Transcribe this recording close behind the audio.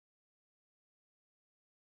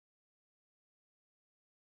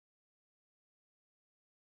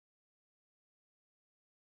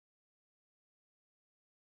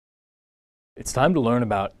It's time to learn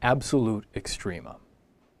about absolute extrema.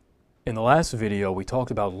 In the last video, we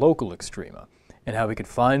talked about local extrema and how we could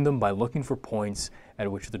find them by looking for points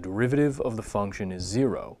at which the derivative of the function is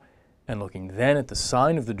 0 and looking then at the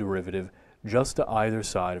sign of the derivative just to either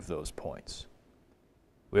side of those points.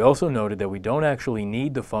 We also noted that we don't actually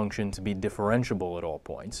need the function to be differentiable at all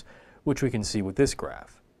points, which we can see with this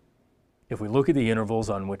graph. If we look at the intervals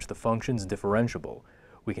on which the function's differentiable,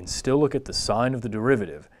 we can still look at the sign of the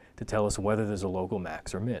derivative to tell us whether there's a local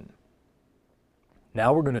max or min.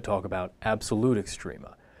 Now we're going to talk about absolute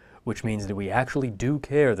extrema, which means that we actually do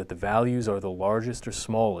care that the values are the largest or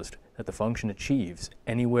smallest that the function achieves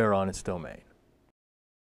anywhere on its domain.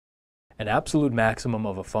 An absolute maximum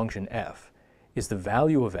of a function f is the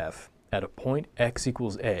value of f at a point x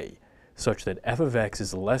equals a such that f of x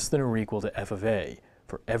is less than or equal to f of a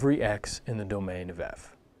for every x in the domain of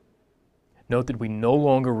f. Note that we no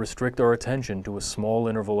longer restrict our attention to a small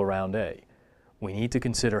interval around a. We need to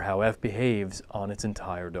consider how f behaves on its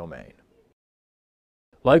entire domain.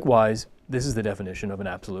 Likewise, this is the definition of an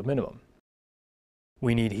absolute minimum.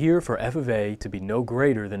 We need here for f of a to be no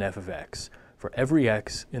greater than f of x for every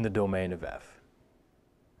x in the domain of f.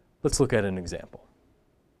 Let's look at an example.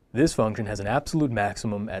 This function has an absolute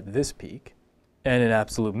maximum at this peak and an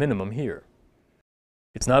absolute minimum here.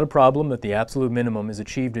 It's not a problem that the absolute minimum is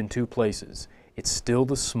achieved in two places. It's still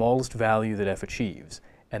the smallest value that f achieves,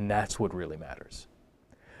 and that's what really matters.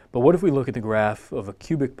 But what if we look at the graph of a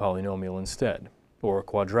cubic polynomial instead, or a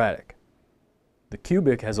quadratic? The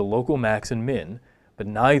cubic has a local max and min, but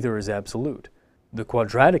neither is absolute. The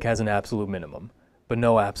quadratic has an absolute minimum, but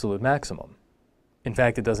no absolute maximum. In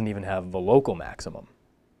fact, it doesn't even have a local maximum.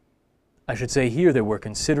 I should say here that we're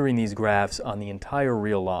considering these graphs on the entire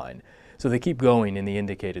real line, so they keep going in the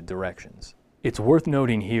indicated directions. It's worth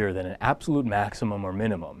noting here that an absolute maximum or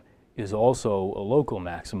minimum is also a local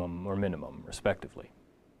maximum or minimum, respectively.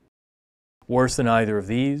 Worse than either of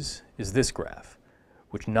these is this graph,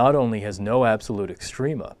 which not only has no absolute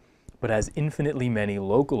extrema, but has infinitely many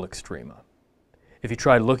local extrema. If you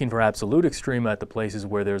tried looking for absolute extrema at the places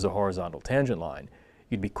where there's a horizontal tangent line,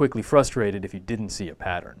 you'd be quickly frustrated if you didn't see a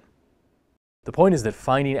pattern. The point is that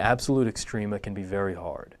finding absolute extrema can be very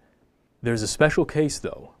hard. There's a special case,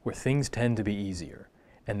 though, where things tend to be easier,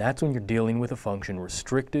 and that's when you're dealing with a function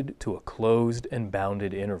restricted to a closed and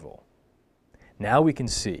bounded interval. Now we can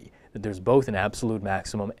see that there's both an absolute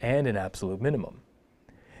maximum and an absolute minimum.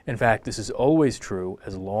 In fact, this is always true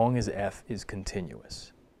as long as f is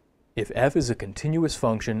continuous. If f is a continuous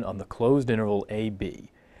function on the closed interval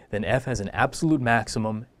ab, then f has an absolute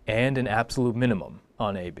maximum and an absolute minimum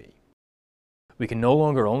on ab. We can no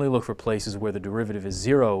longer only look for places where the derivative is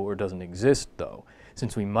 0 or doesn't exist, though,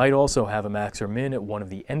 since we might also have a max or min at one of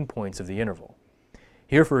the endpoints of the interval.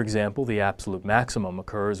 Here, for example, the absolute maximum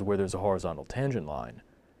occurs where there's a horizontal tangent line,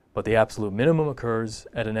 but the absolute minimum occurs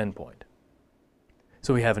at an endpoint.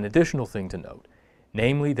 So we have an additional thing to note,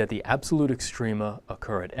 namely that the absolute extrema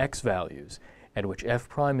occur at x values at which f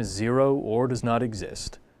prime is 0 or does not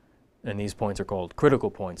exist, and these points are called critical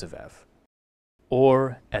points of f,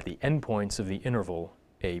 or at the endpoints of the interval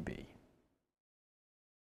ab.